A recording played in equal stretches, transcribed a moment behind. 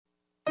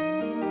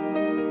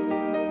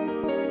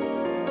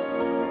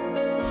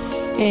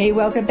Hey,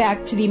 welcome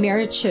back to the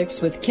Marriage Chicks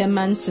with Kim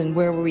Munson,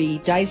 where we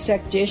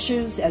dissect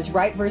issues as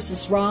right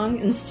versus wrong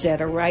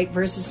instead of right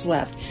versus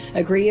left.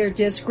 Agree or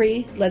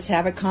disagree? Let's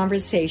have a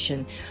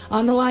conversation.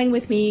 On the line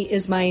with me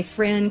is my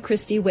friend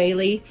Christie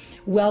Whaley.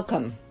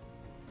 Welcome.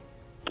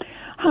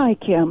 Hi,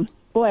 Kim.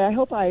 Boy, I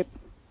hope I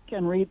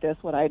can read this,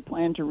 what I had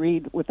planned to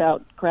read,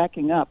 without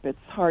cracking up. It's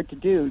hard to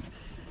do,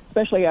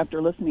 especially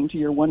after listening to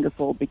your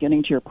wonderful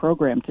beginning to your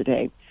program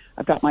today.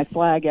 I've got my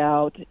flag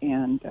out,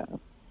 and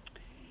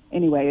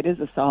anyway, it is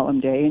a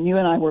solemn day, and you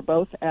and I were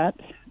both at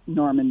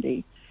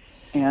Normandy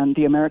and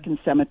the American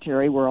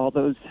cemetery where all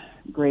those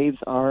graves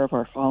are of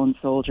our fallen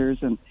soldiers,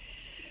 and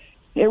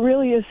it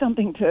really is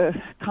something to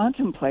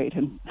contemplate,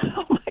 and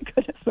oh my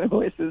goodness, my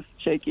voice is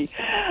shaky,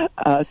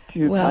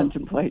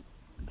 contemplate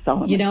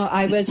solemnly. You know,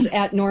 I was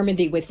at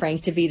Normandy with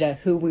Frank DeVita,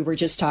 who we were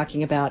just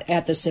talking about,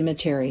 at the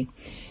cemetery,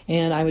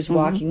 and I was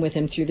walking with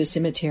him through the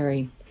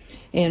cemetery,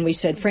 and we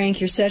said, Frank,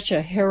 you're such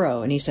a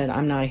hero, and he said,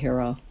 I'm not a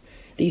hero.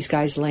 These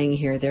guys laying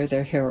here, they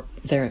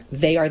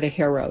are the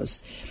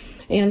heroes.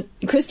 And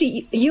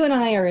Christy, you and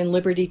I are in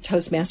Liberty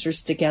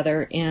Toastmasters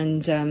together,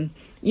 and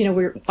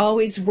we're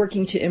always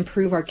working to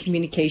improve our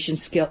communication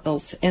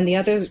skills. And the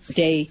other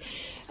day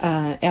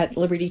at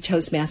Liberty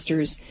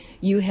Toastmasters,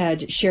 you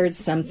had shared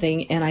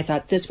something, and I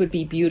thought this would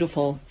be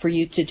beautiful for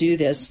you to do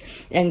this.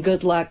 And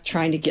good luck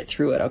trying to get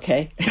through it.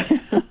 Okay.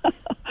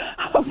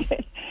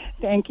 Okay.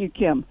 Thank you,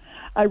 Kim.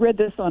 I read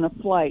this on a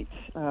flight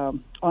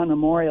on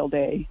Memorial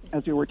Day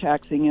as we were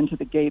taxiing into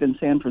the gate in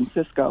San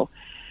Francisco,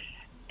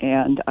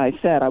 and I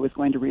said I was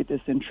going to read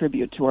this in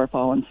tribute to our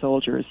fallen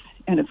soldiers,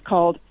 and it's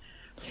called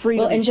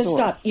Freedom. Well, and just Source.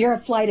 Stop. You're a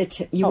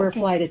flight you were a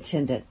flight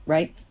attendant,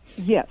 right?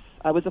 Yes,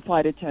 I was a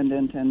flight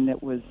attendant, and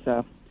it was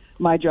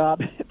my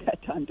job at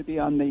that time to be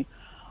on the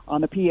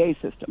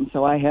PA system,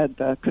 so I had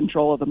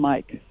control of the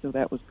mic, so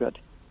that was good.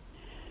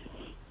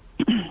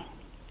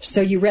 So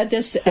you read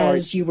this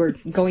as you were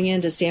going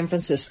into San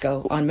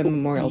Francisco on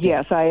Memorial Day?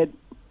 Yes, I had.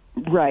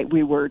 Right,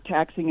 we were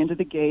taxiing into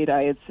the gate.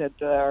 I had said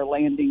our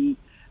landing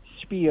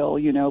spiel,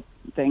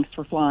 thanks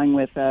for flying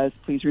with us,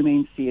 please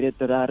remain seated,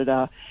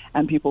 da-da-da-da,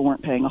 and people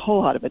weren't paying a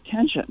whole lot of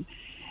attention.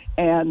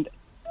 And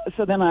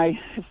so then I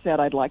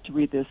said I'd like to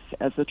read this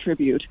as a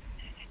tribute,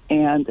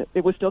 and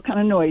it was still kind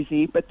of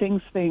noisy, but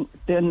things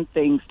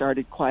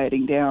started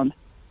quieting down,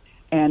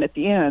 and at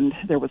the end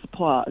there was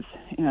applause,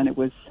 and it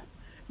was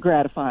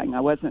gratifying.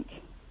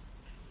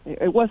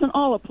 It wasn't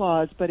all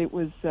applause, but it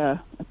was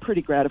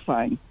pretty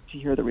gratifying to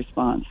hear the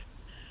response.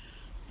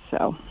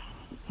 So,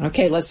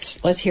 okay,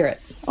 let's hear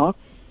it.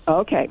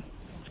 Okay,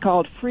 it's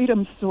called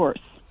Freedom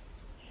Source.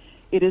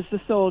 It is the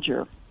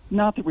soldier,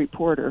 not the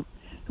reporter,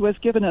 who has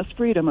given us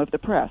freedom of the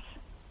press.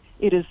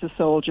 It is the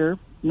soldier,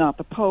 not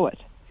the poet,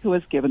 who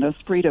has given us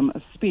freedom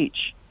of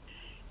speech.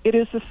 It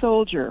is the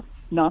soldier,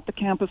 not the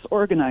campus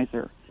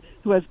organizer,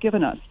 who has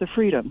given us the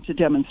freedom to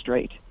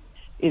demonstrate.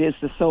 It is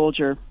the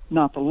soldier,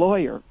 not the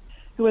lawyer,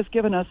 who has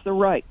given us the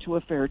right to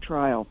a fair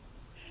trial.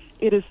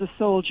 It is the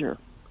soldier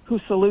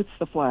who salutes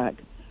the flag,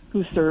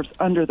 who serves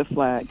under the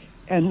flag,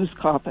 and whose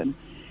coffin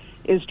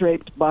is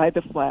draped by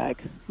the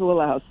flag, who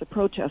allows the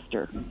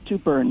protester to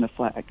burn the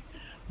flag.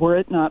 Were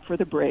it not for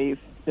the brave,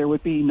 there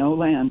would be no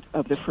land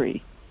of the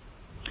free.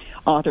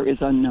 Author is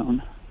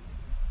unknown.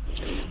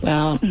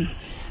 Well,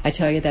 I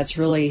tell you,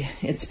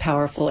 it's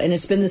powerful. And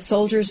it's been the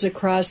soldiers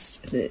across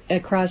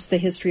the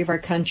history of our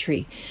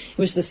country. It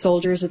was the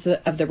soldiers of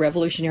the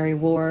Revolutionary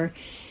War.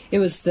 It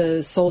was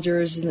the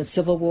soldiers in the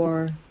Civil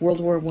War, World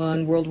War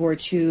I, World War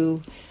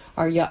II,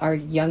 our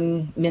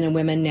young men and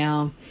women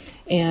now.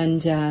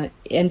 And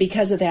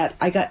because of that,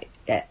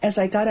 as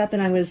I got up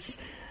and I was,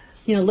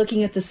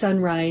 looking at the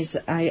sunrise,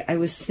 I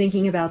was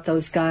thinking about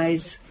those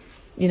guys,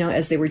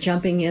 as they were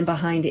jumping in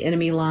behind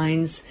enemy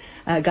lines.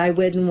 Guy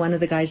Whidden, one of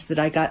the guys that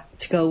I got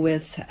to go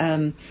with,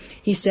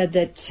 he said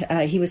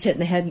that he was hitting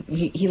the head.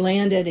 He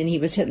landed and he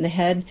was hitting the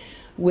head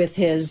with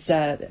his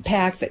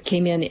pack that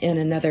came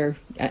in under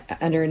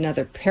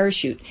another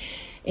parachute,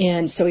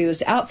 and so he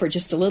was out for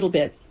just a little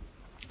bit.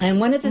 And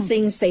one of the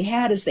things they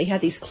had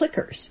these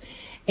clickers,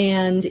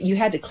 and you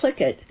had to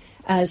click it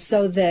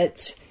so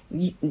that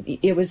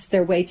it was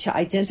their way to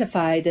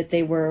identify that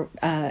they were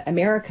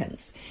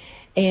Americans.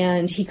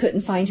 And he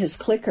couldn't find his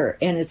clicker,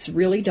 and it's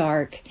really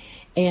dark.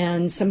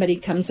 And somebody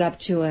comes up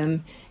to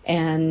him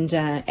and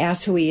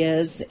asks who he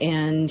is,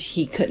 and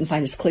he couldn't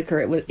find his clicker.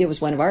 It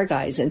was one of our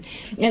guys. And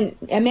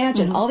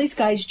imagine all these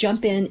guys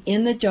jump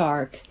in the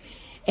dark,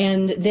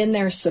 and then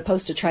they're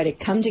supposed to try to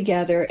come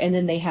together, and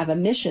then they have a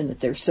mission that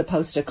they're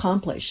supposed to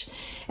accomplish.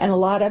 And a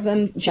lot of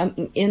them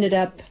ended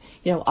up,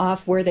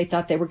 off where they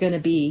thought they were going to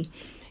be.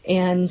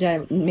 And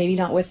maybe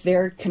not with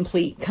their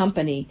complete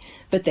company,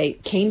 but they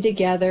came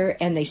together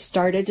and they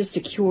started to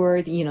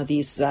secure,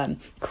 these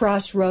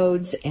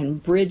crossroads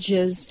and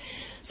bridges.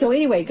 So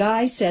anyway,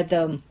 Guy said,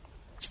 though,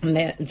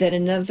 that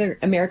another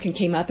American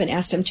came up and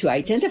asked him to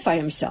identify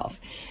himself,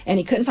 and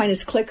he couldn't find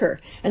his clicker.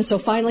 And so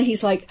finally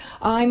he's like,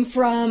 I'm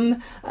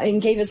from,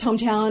 and gave his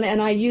hometown,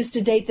 and I used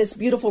to date this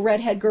beautiful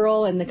redhead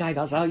girl. And the guy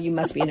goes, oh, you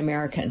must be an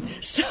American.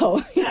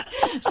 So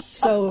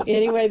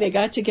anyway, they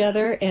got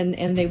together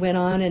and they went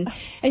on. And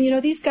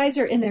these guys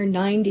are in their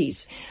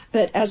 90s.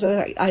 But as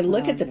I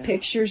look at the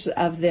pictures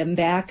of them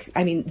back,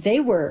 I mean, they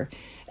were,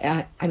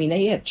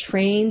 they had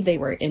trained, they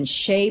were in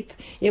shape.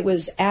 It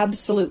was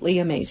absolutely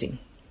amazing.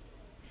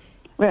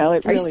 Well,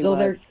 it really still was,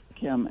 there?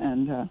 Kim,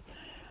 and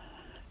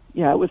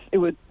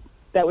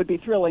that would be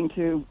thrilling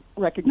to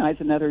recognize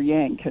another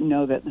Yank and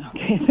know that,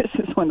 okay, this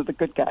is one of the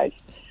good guys.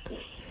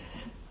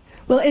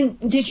 Well, and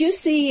did you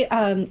see?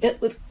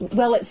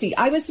 Let's see.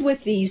 I was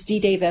with these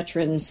D-Day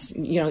veterans,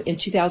 in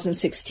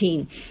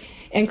 2016,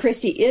 and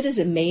Christie, it is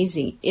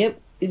amazing.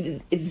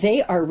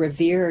 They are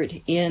revered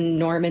in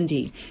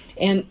Normandy,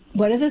 and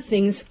one of the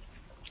things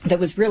that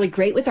was really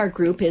great with our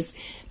group is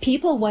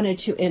people wanted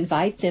to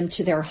invite them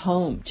to their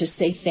home to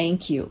say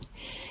thank you.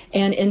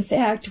 And in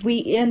fact,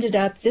 we ended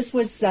up, this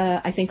was,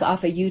 I think,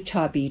 off of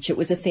Utah Beach. It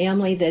was a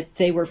family that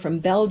they were from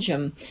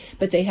Belgium,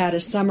 but they had a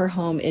summer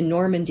home in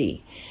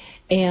Normandy.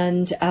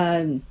 And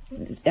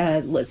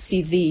let's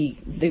see,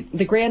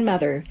 the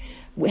grandmother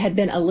had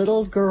been a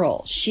little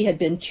girl. She had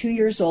been 2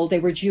 years old. They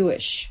were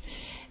Jewish.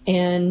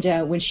 And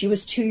when she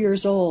was 2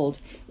 years old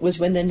was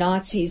when the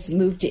Nazis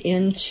moved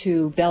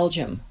into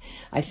Belgium,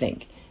 I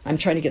think. I'm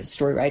trying to get the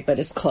story right, but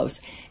it's close.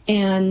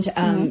 And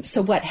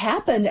so what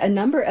happened, a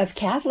number of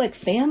Catholic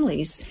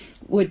families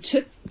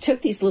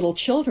took these little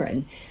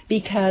children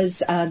because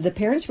the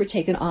parents were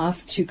taken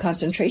off to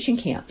concentration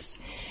camps.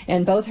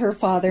 And both her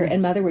father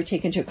and mother were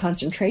taken to a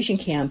concentration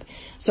camp.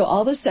 So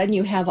all of a sudden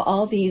you have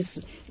all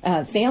these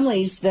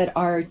families that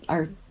are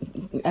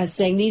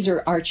saying these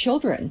are our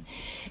children.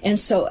 And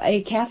so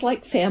a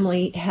Catholic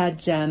family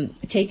had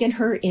taken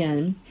her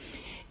in,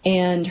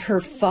 and her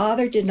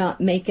father did not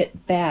make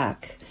it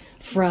back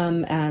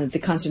from the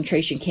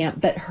concentration camp,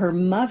 but her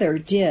mother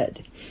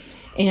did.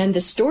 And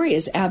the story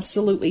is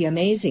absolutely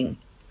amazing.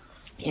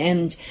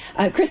 And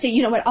Christie,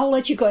 you know what? I'll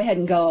let you go ahead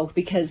and go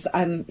because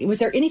was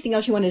there anything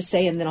else you wanted to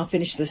say, and then I'll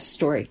finish this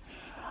story.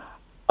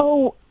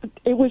 Oh,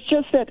 it was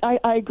just that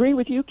I agree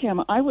with you,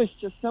 Kim. I was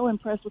just so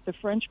impressed with the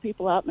French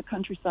people out in the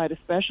countryside,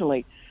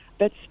 especially,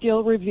 that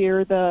still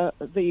revere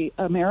the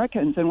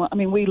Americans. And I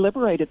mean, we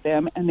liberated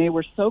them, and they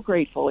were so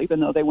grateful, even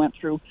though they went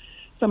through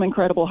some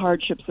incredible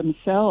hardships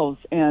themselves.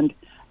 And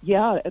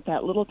yeah, at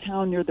that little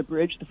town near the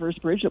bridge, the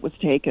first bridge that was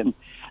taken,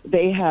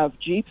 they have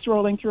Jeeps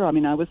rolling through. I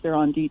mean, I was there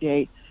on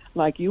D-Day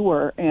like you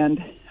were,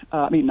 and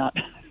not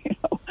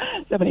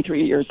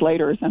 73 years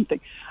later or something,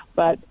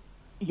 but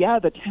yeah,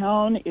 the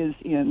town is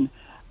in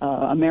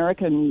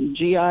American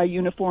GI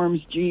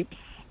uniforms, Jeeps,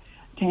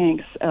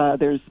 tanks.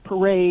 There's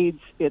parades.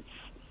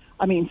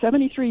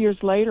 73 years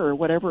later or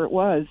whatever it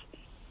was,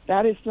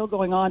 that is still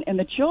going on, and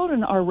the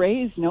children are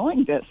raised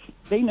knowing this.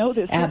 They know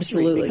this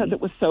history because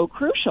it was so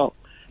crucial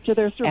to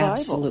their survival.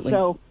 Absolutely.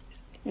 So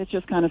it's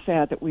just kind of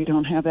sad that we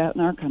don't have that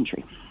in our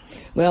country.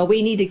 Well,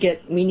 we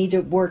need to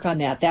work on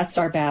that. That's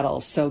our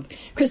battle. So,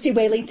 Christie,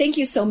 Whaley, thank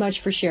you so much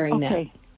for sharing that.